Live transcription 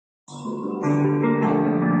Welcome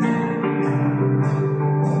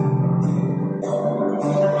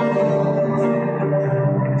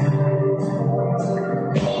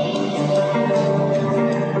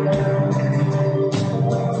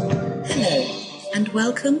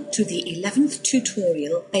to the 11th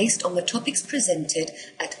tutorial based on the topics presented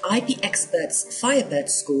at IBExpert's Firebird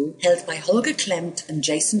School held by Holger Klemmt and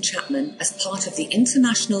Jason Chapman as part of the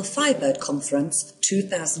International Firebird Conference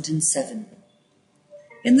 2007.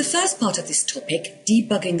 In the first part of this topic,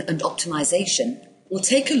 Debugging and Optimization, we'll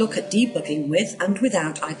take a look at debugging with and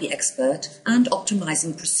without IBExpert and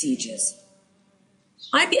optimizing procedures.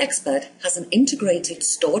 IBExpert has an integrated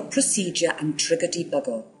stored procedure and trigger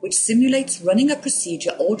debugger, which simulates running a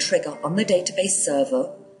procedure or trigger on the database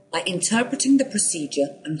server by interpreting the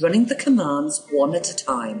procedure and running the commands one at a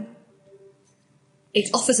time.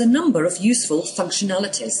 It offers a number of useful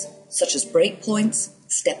functionalities, such as breakpoints,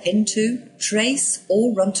 step into, trace,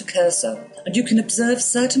 or run to cursor, and you can observe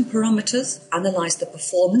certain parameters, analyze the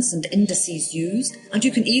performance and indices used, and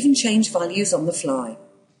you can even change values on the fly.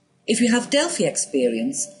 If you have Delphi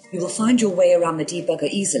experience, you will find your way around the debugger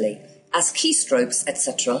easily, as keystrokes,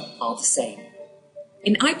 etc. are the same.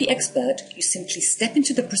 In IBExpert, you simply step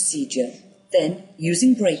into the procedure, then,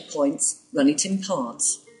 using breakpoints, run it in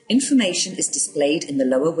parts. Information is displayed in the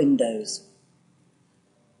lower windows.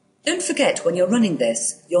 Don't forget, when you're running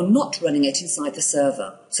this, you're not running it inside the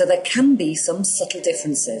server, so there can be some subtle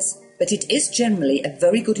differences, but it is generally a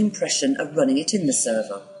very good impression of running it in the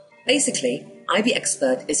server. Basically,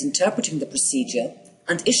 IBExpert is interpreting the procedure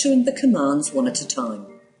and issuing the commands one at a time.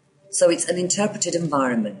 So it's an interpreted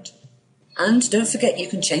environment. And don't forget you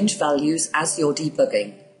can change values as you're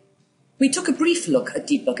debugging. We took a brief look at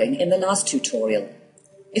debugging in the last tutorial.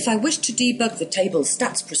 If I wish to debug the table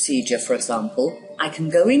stats procedure, for example, I can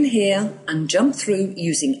go in here and jump through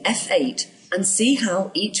using F8 and see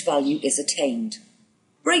how each value is attained.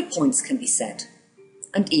 Breakpoints can be set,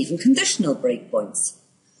 and even conditional breakpoints.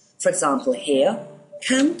 For example, here,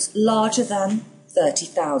 count larger than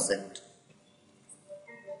 30,000.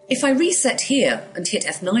 If I reset here and hit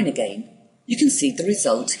F9 again, you can see the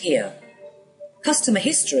result here. Customer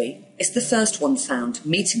history is the first one found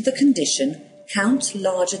meeting the condition count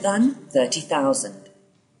larger than 30,000.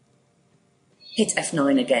 Hit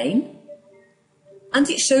F9 again, and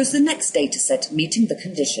it shows the next dataset meeting the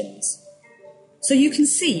conditions. So you can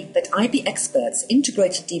see that IBExpert's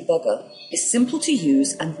integrated debugger is simple to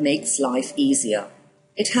use and makes life easier.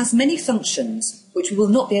 It has many functions which we will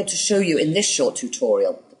not be able to show you in this short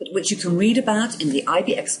tutorial, but which you can read about in the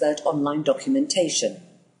IBExpert online documentation.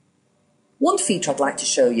 One feature I'd like to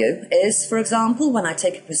show you is, for example, when I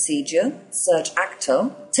take a procedure, search actor,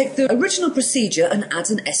 take the original procedure and add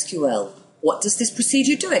an SQL. What does this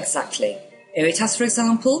procedure do exactly? Here it has, for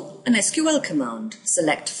example, an SQL command.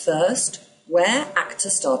 Select first, where actor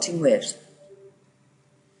starting with.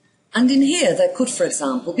 And in here there could, for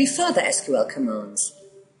example, be further SQL commands.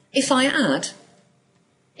 If I add,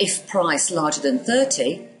 if price larger than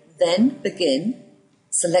 30, then begin,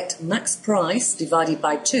 select max price divided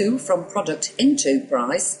by 2 from product into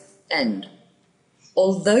price, end.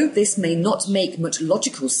 Although this may not make much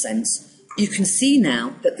logical sense, you can see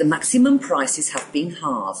now that the maximum prices have been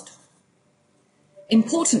halved.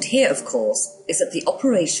 Important here, of course, is that the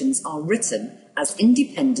operations are written as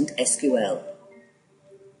independent SQL.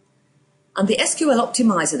 And the SQL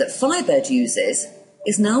optimizer that Firebird uses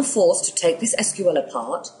is now forced to take this SQL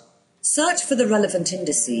apart, search for the relevant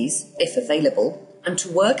indices, if available, and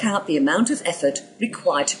to work out the amount of effort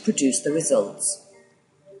required to produce the results.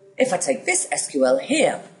 If I take this SQL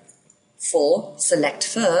here, for select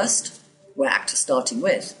first, where actor starting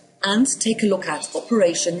with, and take a look at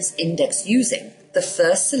operations index using, the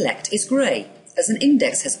first select is grey, as an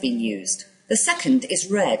index has been used. The second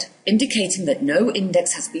is red, indicating that no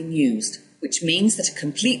index has been used, which means that a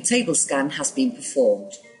complete table scan has been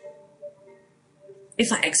performed.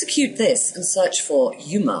 If I execute this and search for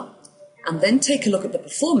UMA, and then take a look at the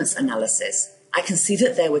performance analysis, I can see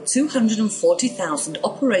that there were 240,000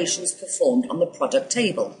 operations performed on the product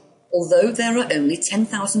table, although there are only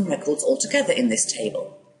 10,000 records altogether in this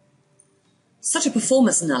table. Such a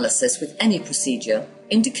performance analysis with any procedure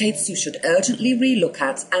indicates you should urgently relook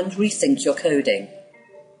at and rethink your coding.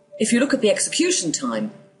 If you look at the execution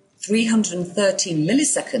time, 313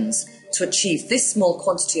 milliseconds to achieve this small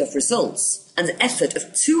quantity of results, and an effort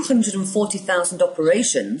of 240,000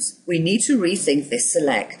 operations, we need to rethink this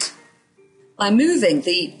select. By moving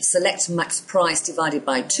the select max price divided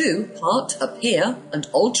by 2 part up here and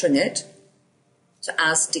altering it to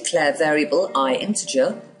as declare variable I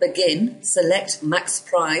integer, begin select max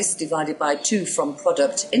price divided by 2 from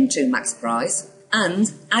product into max price,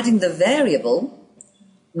 and adding the variable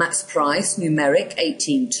max price numeric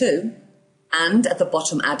 18.2 and at the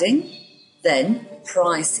bottom adding then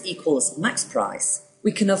price equals max price,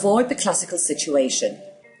 we can avoid the classical situation,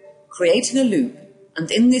 creating a loop, and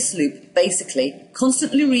in this loop basically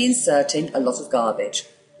constantly reinserting a lot of garbage.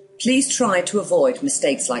 Please try to avoid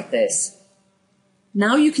mistakes like this.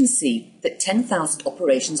 Now you can see that 10,000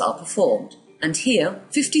 operations are performed, and here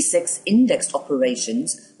 56 indexed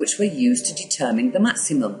operations which were used to determine the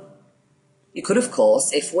maximum. You could, of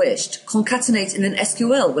course, if wished, concatenate in an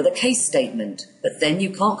SQL with a case statement, but then you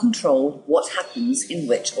can't control what happens in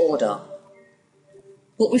which order.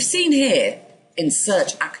 What we've seen here in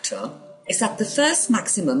search actor is that the first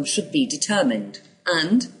maximum should be determined,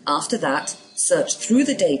 and after that search through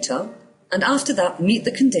the data, and after that meet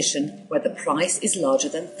the condition where the price is larger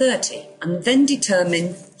than 30, and then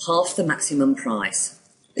determine half the maximum price.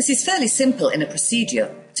 This is fairly simple in a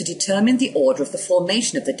procedure to determine the order of the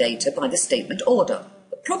formation of the data by the statement order.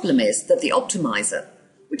 The problem is that the optimizer,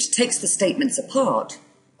 which takes the statements apart,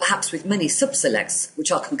 perhaps with many subselects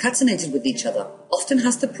which are concatenated with each other, often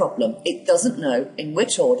has the problem it doesn't know in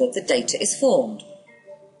which order the data is formed.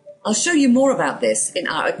 I'll show you more about this in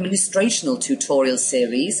our administrational tutorial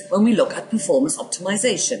series when we look at performance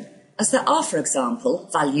optimization, as there are, for example,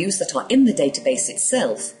 values that are in the database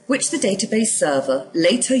itself, which the database server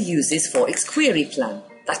later uses for its query plan.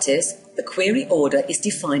 That is, the query order is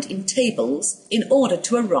defined in tables in order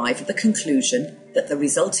to arrive at the conclusion that the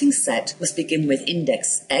resulting set must begin with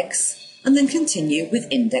index X and then continue with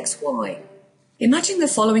index Y. Imagine the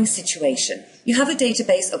following situation. You have a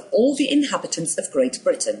database of all the inhabitants of Great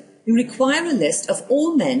Britain. You require a list of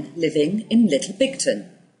all men living in Little Bigton.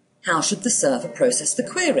 How should the server process the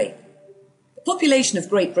query? The population of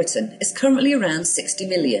Great Britain is currently around 60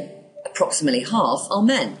 million. Approximately half are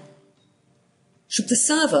men. Should the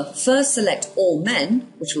server first select all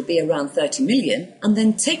men, which will be around 30 million, and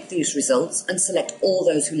then take these results and select all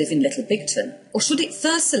those who live in Little Bigton? Or should it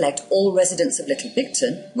first select all residents of Little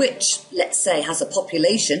Bigton, which, let's say, has a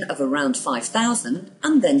population of around 5,000,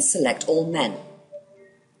 and then select all men?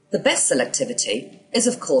 The best selectivity is,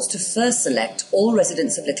 of course, to first select all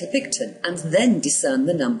residents of Little Bigton and then discern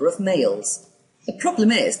the number of males. The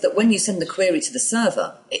problem is that when you send the query to the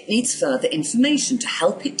server, it needs further information to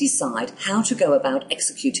help it decide how to go about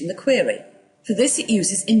executing the query. For this it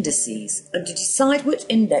uses indices, and to decide which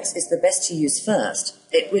index is the best to use first,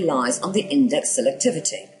 it relies on the index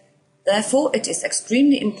selectivity. Therefore, it is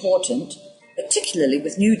extremely important, particularly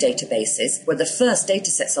with new databases where the first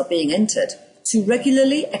datasets are being entered, to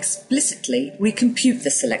regularly, explicitly recompute the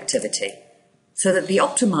selectivity, so that the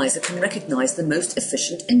optimizer can recognize the most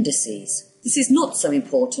efficient indices. This is not so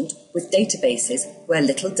important with databases where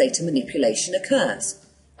little data manipulation occurs,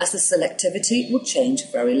 as the selectivity will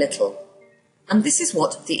change very little. And this is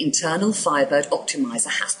what the internal Firebird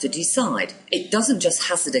optimizer has to decide. It doesn't just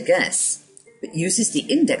hazard a guess, but uses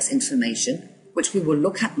the index information, which we will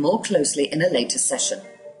look at more closely in a later session.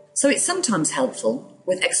 So it's sometimes helpful,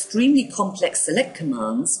 with extremely complex select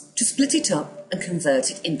commands, to split it up and convert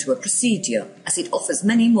it into a procedure, as it offers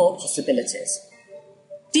many more possibilities.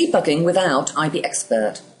 Debugging without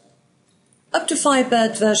IBExpert. Up to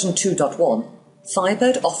Firebird version 2.1,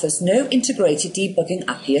 Firebird offers no integrated debugging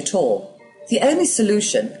API at all. The only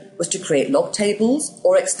solution was to create log tables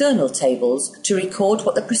or external tables to record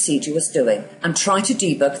what the procedure was doing and try to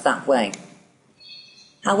debug that way.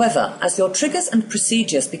 However, as your triggers and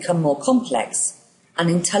procedures become more complex, an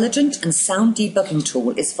intelligent and sound debugging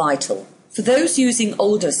tool is vital. For those using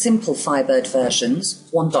older simple Firebird versions,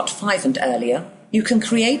 1.5 and earlier, you can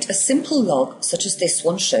create a simple log such as this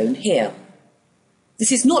one shown here.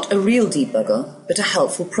 This is not a real debugger, but a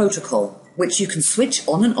helpful protocol, which you can switch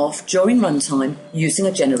on and off during runtime using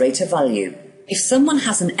a generator value. If someone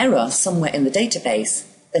has an error somewhere in the database,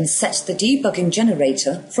 then set the debugging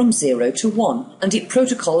generator from 0 to 1, and it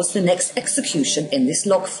protocols the next execution in this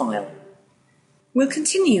log file. We'll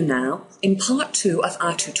continue now in part 2 of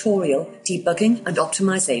our tutorial, Debugging and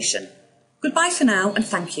Optimization. Goodbye for now, and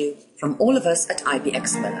thank you from all of us at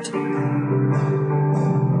IBExpert.